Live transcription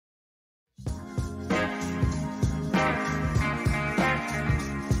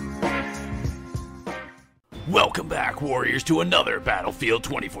Welcome back, Warriors, to another Battlefield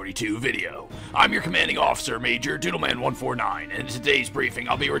 2042 video. I'm your commanding officer, Major Doodleman149, and in today's briefing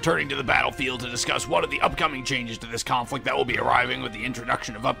I'll be returning to the battlefield to discuss one of the upcoming changes to this conflict that will be arriving with the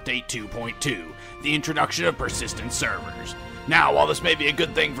introduction of Update 2.2, the introduction of persistent servers. Now, while this may be a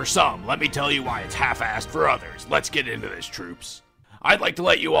good thing for some, let me tell you why it's half-assed for others. Let's get into this, troops. I'd like to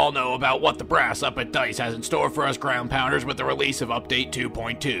let you all know about what the brass up at DICE has in store for us ground pounders with the release of Update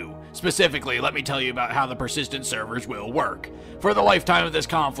 2.2. Specifically, let me tell you about how the persistent servers will work. For the lifetime of this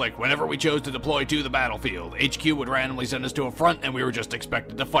conflict, whenever we chose to deploy to the battlefield, HQ would randomly send us to a front and we were just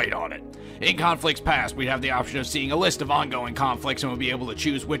expected to fight on it. In conflicts past, we'd have the option of seeing a list of ongoing conflicts and would be able to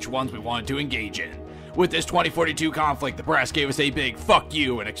choose which ones we wanted to engage in. With this 2042 conflict, the brass gave us a big fuck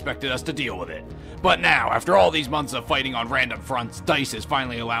you and expected us to deal with it. But now, after all these months of fighting on random fronts, DICE is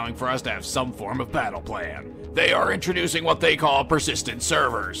finally allowing for us to have some form of battle plan. They are introducing what they call persistent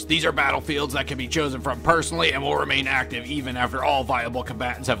servers. These are battlefields that can be chosen from personally and will remain active even after all viable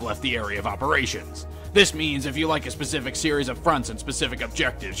combatants have left the area of operations. This means if you like a specific series of fronts and specific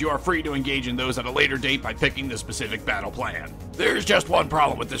objectives, you are free to engage in those at a later date by picking the specific battle plan. There's just one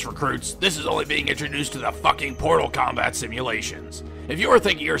problem with this, recruits. This is only being introduced to the fucking Portal combat simulations. If you are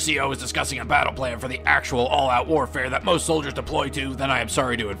thinking your CO is discussing a battle plan for the actual all-out warfare that most soldiers deploy to, then I am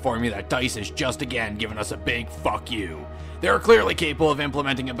sorry to inform you that DICE is just again giving us a big fuck you. They are clearly capable of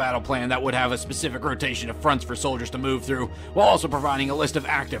implementing a battle plan that would have a specific rotation of fronts for soldiers to move through, while also providing a list of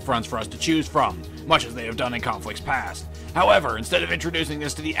active fronts for us to choose from, much as they have done in conflicts past. However, instead of introducing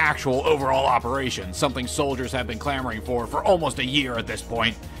this to the actual overall operation, something soldiers have been clamoring for almost a year at this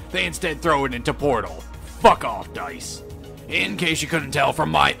point, they instead throw it into Portal. Fuck off, DICE. In case you couldn't tell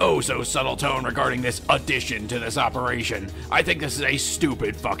from my oh-so-subtle tone regarding this addition to this operation, I think this is a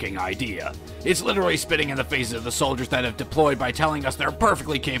stupid fucking idea. It's literally spitting in the faces of the soldiers that have deployed by telling us they're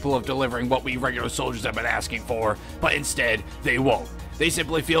perfectly capable of delivering what we regular soldiers have been asking for, but instead, they won't. They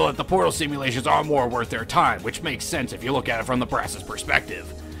simply feel that the Portal simulations are more worth their time, which makes sense if you look at it from the brass's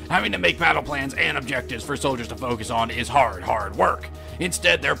perspective. Having to make battle plans and objectives for soldiers to focus on is hard work.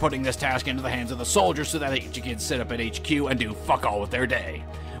 Instead, they're putting this task into the hands of the soldiers so that they can sit up at HQ and do fuck all with their day.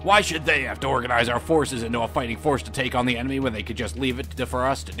 Why should they have to organize our forces into a fighting force to take on the enemy when they could just leave it for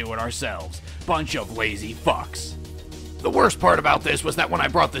us to do it ourselves? Bunch of lazy fucks. The worst part about this was that when I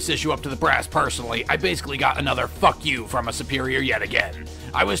brought this issue up to the brass personally, I basically got another fuck you from a superior yet again.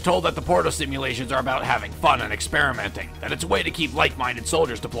 I was told that the Portal simulations are about having fun and experimenting, that it's a way to keep like-minded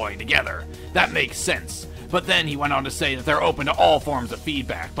soldiers deploying together. That makes sense. But then he went on to say that they're open to all forms of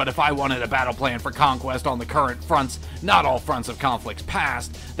feedback, but if I wanted a battle plan for conquest on the current fronts, not all fronts of conflicts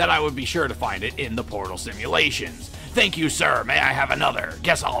past, that I would be sure to find it in the Portal simulations. Thank you, sir. May I have another?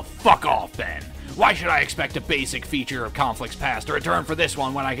 Guess I'll fuck off then. Why should I expect a basic feature of conflicts past to return for this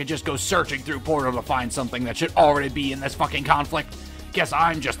one when I could just go searching through Portal to find something that should already be in this fucking conflict? Guess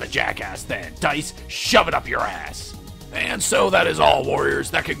I'm just a jackass then. DICE, shove it up your ass. And so that is all,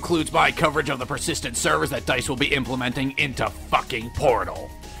 Warriors. That concludes my coverage of the persistent servers that DICE will be implementing into fucking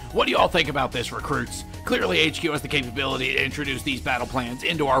Portal. What do you all think about this, recruits? Clearly HQ has the capability to introduce these battle plans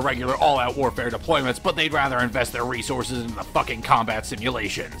into our regular all-out warfare deployments, but they'd rather invest their resources into the fucking combat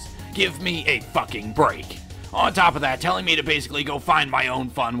simulations. Give me a fucking break. On top of that, telling me to basically go find my own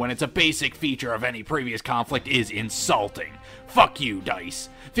fun when it's a basic feature of any previous conflict is insulting. Fuck you, DICE.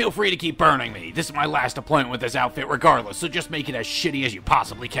 Feel free to keep burning me. This is my last deployment with this outfit regardless, so just make it as shitty as you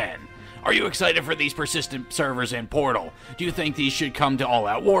possibly can. Are you excited for these persistent servers in Portal? Do you think these should come to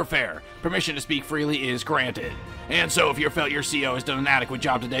all-out warfare? Permission to speak freely is granted. And so if you felt your CO has done an adequate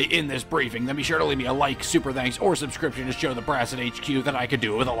job today in this briefing, then be sure to leave me a like, super thanks, or subscription to show the brass at HQ that I could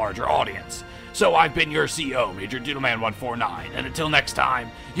do it with a larger audience. So I've been your CO, Major Doodleman149, and until next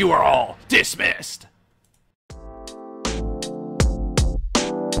time, you are all dismissed!